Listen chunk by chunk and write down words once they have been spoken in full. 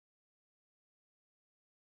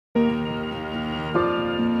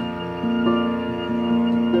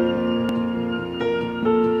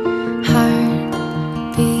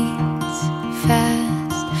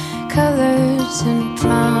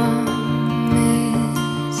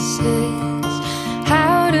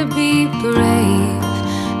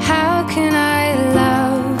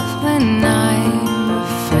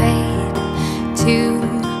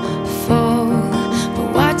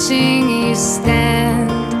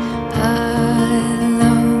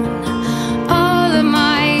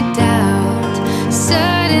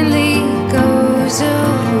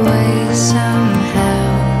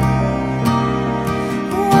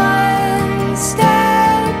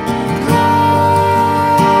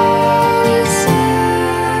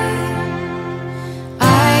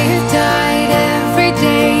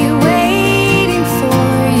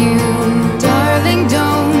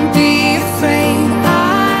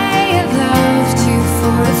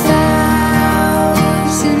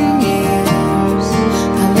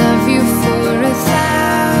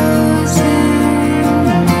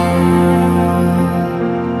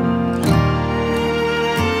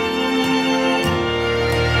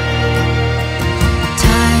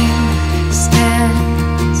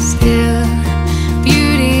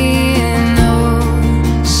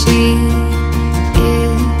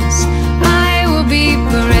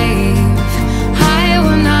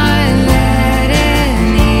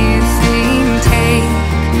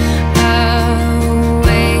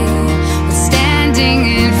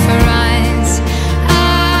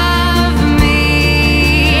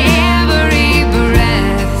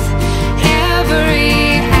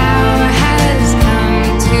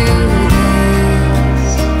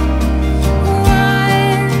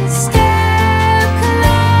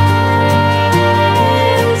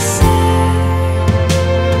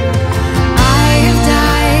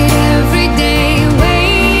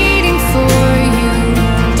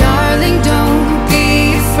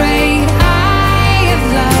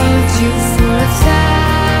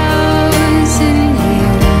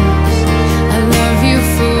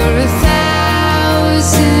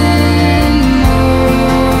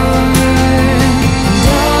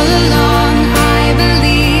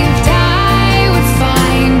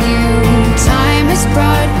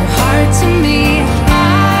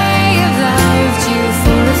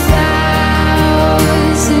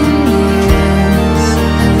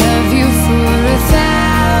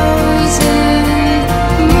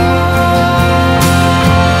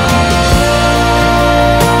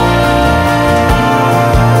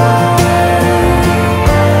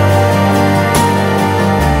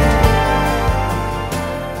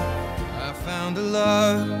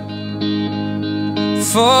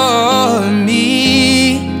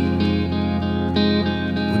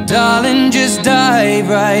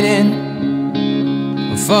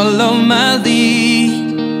follow my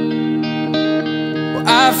lead. Well,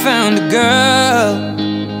 I found a girl,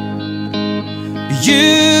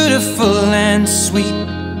 beautiful and sweet.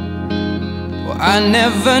 Well, I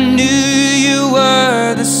never knew you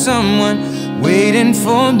were the someone waiting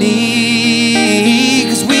for me.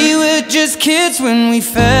 'Cause we were just kids when we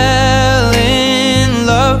fell in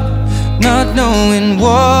love, not knowing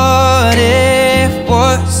what it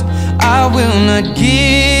was. I will not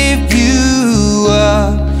give you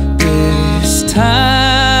up this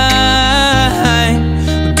time.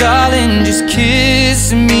 But darling, just kiss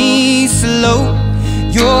me slow.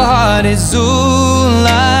 Your heart is all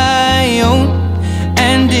I own,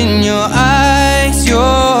 and in your eyes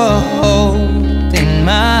you're holding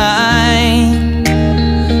mine.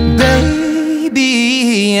 Baby,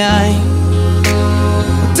 I'm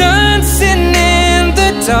dancing in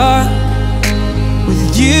the dark with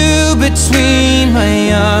you between my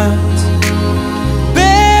arms,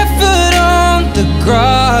 barefoot on the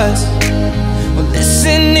grass. We're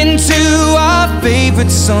listening to our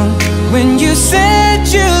favorite song. When you said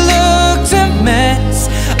you looked a mess,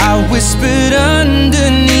 I whispered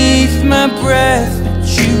underneath my breath, but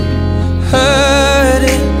you heard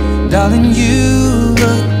it. Darling, you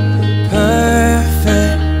look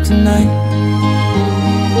perfect tonight.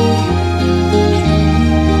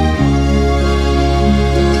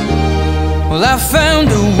 Well, I found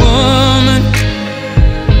a woman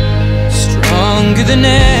stronger than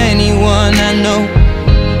anyone I know.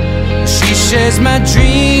 She shares my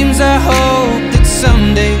dreams. I hope that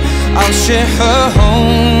someday I'll share her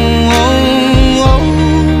home.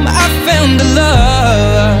 I found a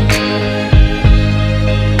love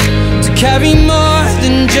to carry more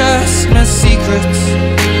than just my secrets,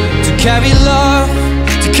 to carry love,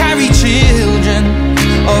 to carry children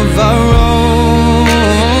of our own.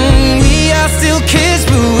 We are still kids,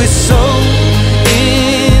 but we're so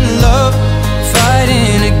in love,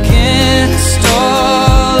 fighting against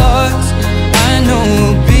all odds. I know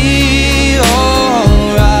we'll be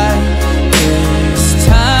alright this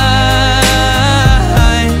time.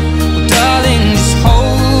 Well, darling, just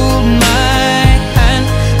hold my hand,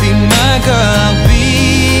 be my girl, I'll be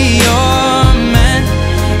your man.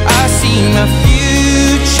 I see my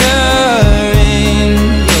future in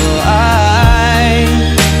your eyes.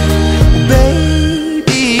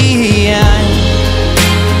 Baby, I'm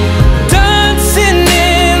dancing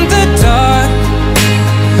in the dark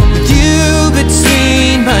with you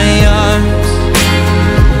between my arms,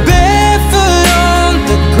 barefoot on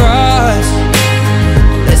the grass,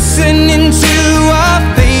 listening to our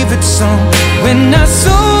favorite song. When I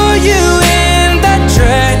saw you in that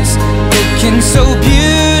dress, looking so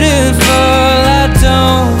beautiful, I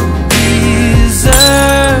don't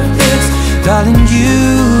deserve this. Darling, you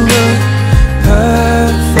look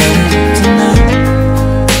perfect tonight.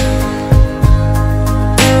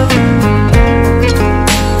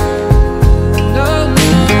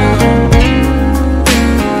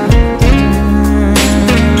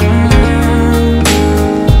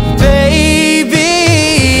 Baby,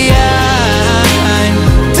 I'm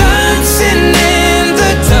dancing in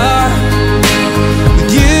the dark with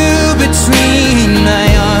you between my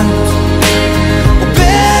arms,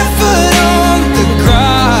 barefoot on the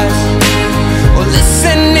grass, or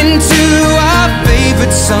listening to our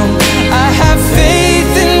favorite song. I have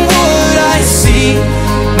faith in what I see.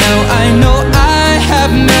 Now I know I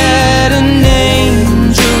have met an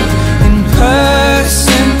angel in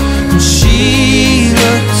person, and she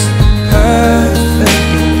looks perfect.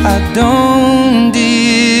 I don't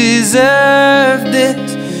deserve this.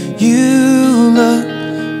 You look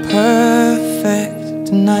perfect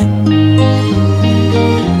tonight.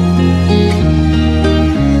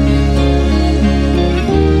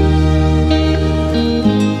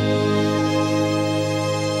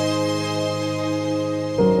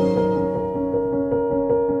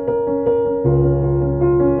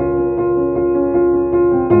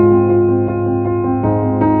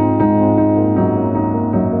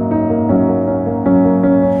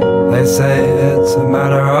 They say it's a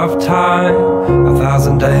matter of time,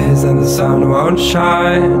 1,000 days and the sun won't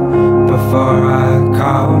shine before I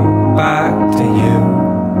come back to you.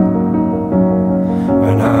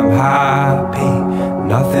 When I'm happy,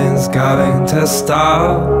 nothing's going to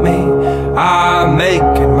stop me. I'm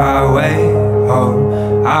making my way home,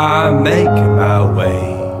 I'm making my way.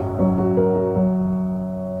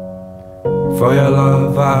 For your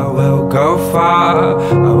love I will go far,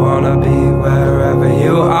 I wanna be wherever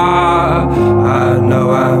you are. I know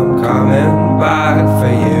I'm coming back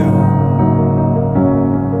for you.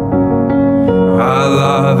 Our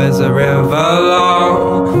love is a river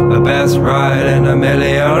long, the best ride in a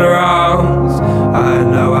million wrongs. I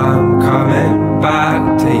know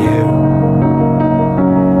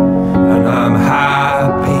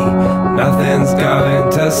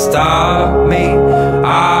of me.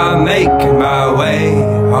 I'm making my way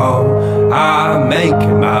home, I'm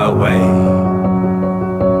making my way.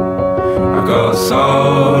 I go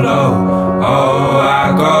solo, oh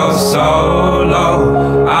I go solo.